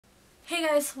Hey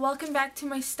guys, welcome back to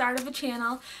my start of a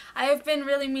channel. I have been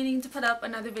really meaning to put up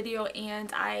another video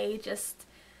and I'm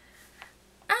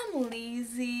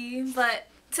lazy, but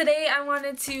today I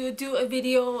wanted to do a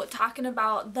video talking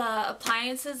about the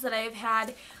appliances that I've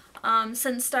had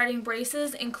since starting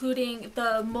braces, including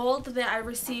the mold that I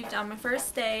received on my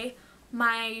first day,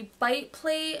 my bite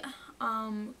plate,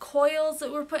 coils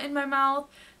that were put in my mouth,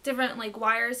 different like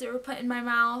wires that were put in my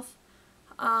mouth,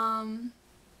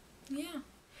 yeah.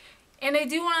 And I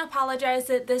do want to apologize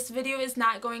that this video is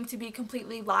not going to be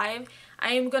completely live.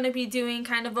 I am going to be doing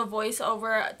kind of a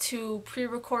voiceover to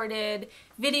pre-recorded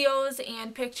videos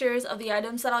and pictures of the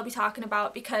items that I'll be talking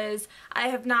about because I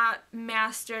have not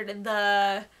mastered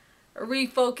the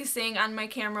refocusing on my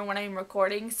camera when I'm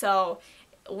recording. So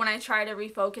when I try to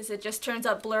refocus, it just turns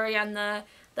up blurry on the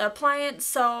appliance,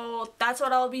 so that's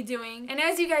what I'll be doing. And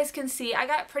as you guys can see, I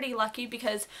got pretty lucky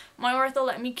because my ortho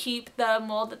let me keep the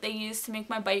mold that they used to make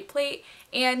my bite plate,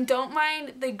 and don't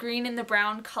mind the green and the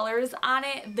brown colors on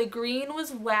it. The green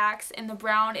was wax and the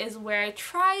brown is where I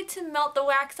tried to melt the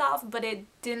wax off, but it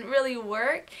didn't really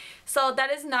work, so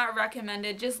that is not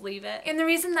recommended. Just leave it. And the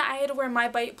reason that I had to wear my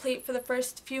bite plate for the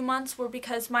first few months were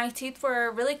because my teeth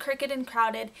were really crooked and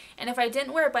crowded, and if I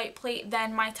didn't wear a bite plate,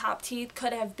 then my top teeth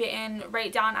could have bitten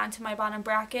right down onto my bottom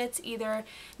brackets, either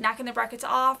knocking the brackets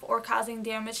off or causing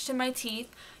damage to my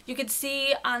teeth. You could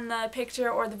see on the picture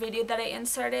or the video that I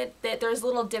inserted that there's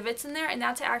little divots in there, and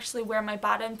that's actually where my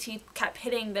bottom teeth kept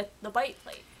hitting the bite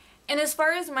plate. And as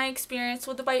far as my experience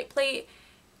with the bite plate,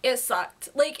 it sucked.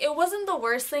 Like, it wasn't the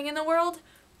worst thing in the world,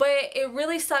 but it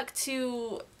really sucked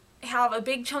to have a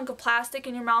big chunk of plastic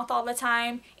in your mouth all the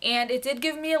time, and it did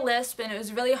give me a lisp, and it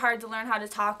was really hard to learn how to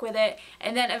talk with it.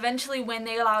 And then eventually when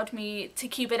they allowed me to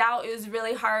keep it out, it was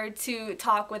really hard to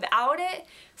talk without it.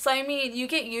 So I mean, you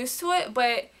get used to it,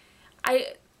 but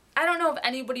I don't know if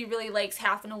anybody really likes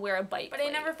having to wear a bite plate. But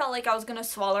I never felt like I was gonna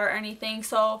swallow or anything,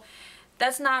 so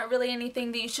that's not really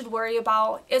anything that you should worry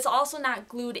about. It's also not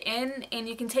glued in, and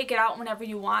you can take it out whenever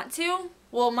you want to.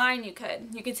 Well, mine you could.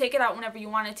 You could take it out whenever you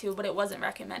wanted to, but it wasn't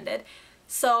recommended.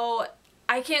 So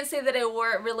I can't say that I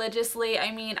wore it religiously.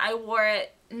 I mean, I wore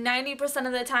it 90%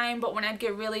 of the time, but when I'd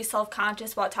get really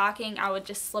self-conscious about talking, I would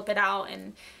just slip it out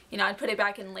and, you know, I'd put it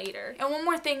back in later. And one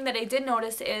more thing that I did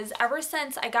notice is ever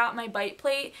since I got my bite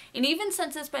plate, and even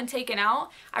since it's been taken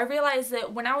out, I realized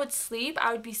that when I would sleep,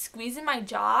 I would be squeezing my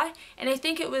jaw, and I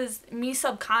think it was me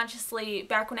subconsciously,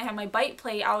 back when I had my bite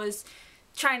plate, I was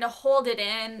trying to hold it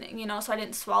in, you know, so I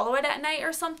didn't swallow it at night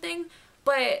or something.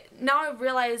 But now I've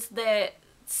realized that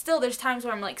still there's times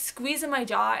where I'm like squeezing my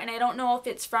jaw, and I don't know if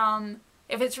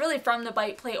it's really from the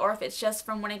bite plate or if it's just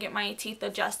from when I get my teeth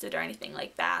adjusted or anything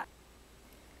like that.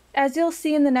 As you'll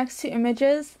see in the next two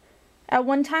images, at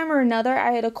one time or another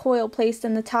I had a coil placed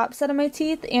in the top set of my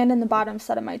teeth and in the bottom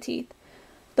set of my teeth.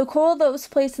 The coil that was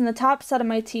placed in the top set of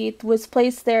my teeth was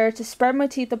placed there to spread my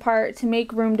teeth apart to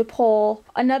make room to pull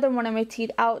another one of my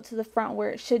teeth out to the front where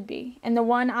it should be. And the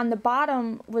one on the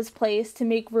bottom was placed to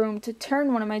make room to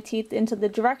turn one of my teeth into the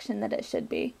direction that it should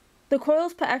be. The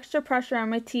coils put extra pressure on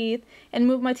my teeth and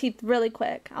moved my teeth really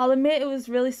quick. I'll admit it was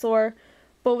really sore,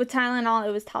 but with Tylenol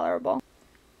it was tolerable.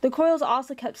 The coils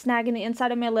also kept snagging the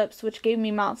inside of my lips, which gave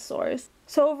me mouth sores.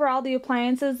 So overall, the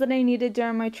appliances that I needed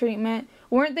during my treatment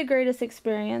weren't the greatest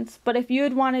experience, but if you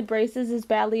had wanted braces as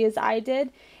badly as I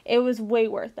did, it was way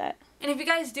worth it. And if you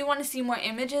guys do want to see more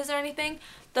images or anything,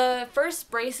 the first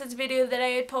braces video that I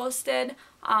had posted,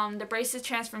 the braces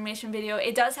transformation video,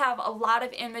 it does have a lot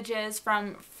of images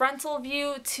from frontal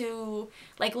view to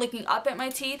like looking up at my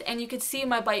teeth, and you could see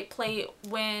my bite plate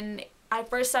when I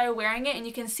first started wearing it, and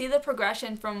you can see the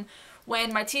progression from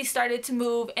when my teeth started to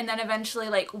move and then eventually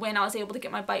like when I was able to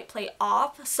get my bite plate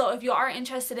off. So if you are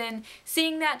interested in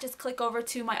seeing that, just click over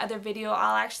to my other video.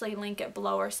 I'll actually link it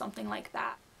below or something like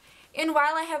that. And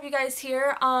while I have you guys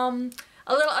here, a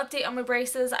little update on my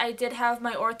braces. I did have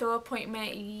my ortho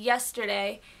appointment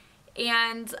yesterday,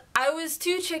 and I was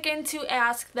too chicken to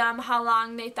ask them how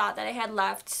long they thought that I had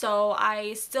left, so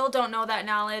I still don't know that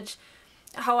knowledge.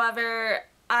 However,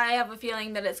 I have a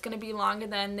feeling that it's going to be longer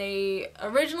than they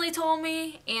originally told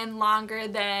me and longer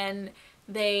than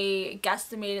they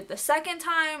guesstimated the second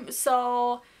time.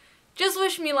 So just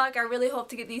wish me luck. I really hope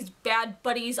to get these bad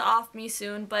buddies off me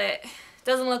soon, but it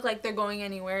doesn't look like they're going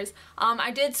anywheres.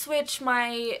 I did switch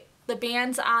the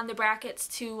bands on the brackets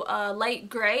to a light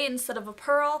gray instead of a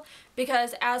pearl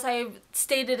because, as I've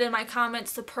stated in my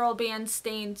comments, the pearl bands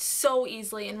stain so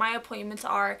easily, and my appointments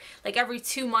are like every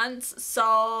 2 months,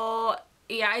 so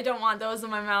yeah, I don't want those in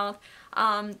my mouth.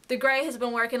 The gray has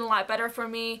been working a lot better for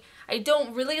me. I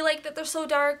don't really like that they're so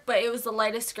dark, but it was the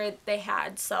lightest gray that they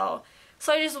had, so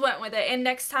So I just went with it, and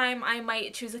next time I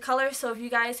might choose a color. So if you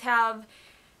guys have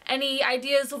any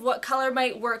ideas of what color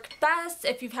might work best,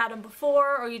 if you've had them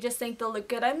before or you just think they'll look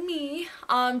good on me,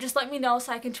 just let me know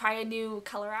so I can try a new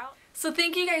color out. So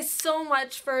thank you guys so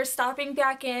much for stopping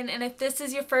back in, and if this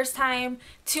is your first time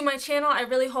to my channel, I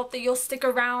really hope that you'll stick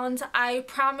around. I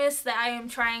promise that I am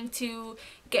trying to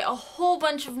get a whole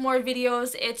bunch of more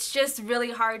videos. It's just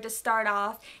really hard to start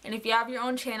off, and if you have your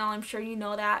own channel, I'm sure you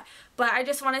know that. But I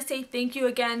just want to say thank you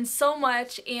again so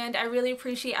much, and I really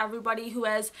appreciate everybody who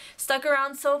has stuck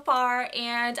around so far,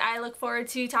 and I look forward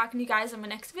to talking to you guys in my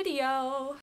next video.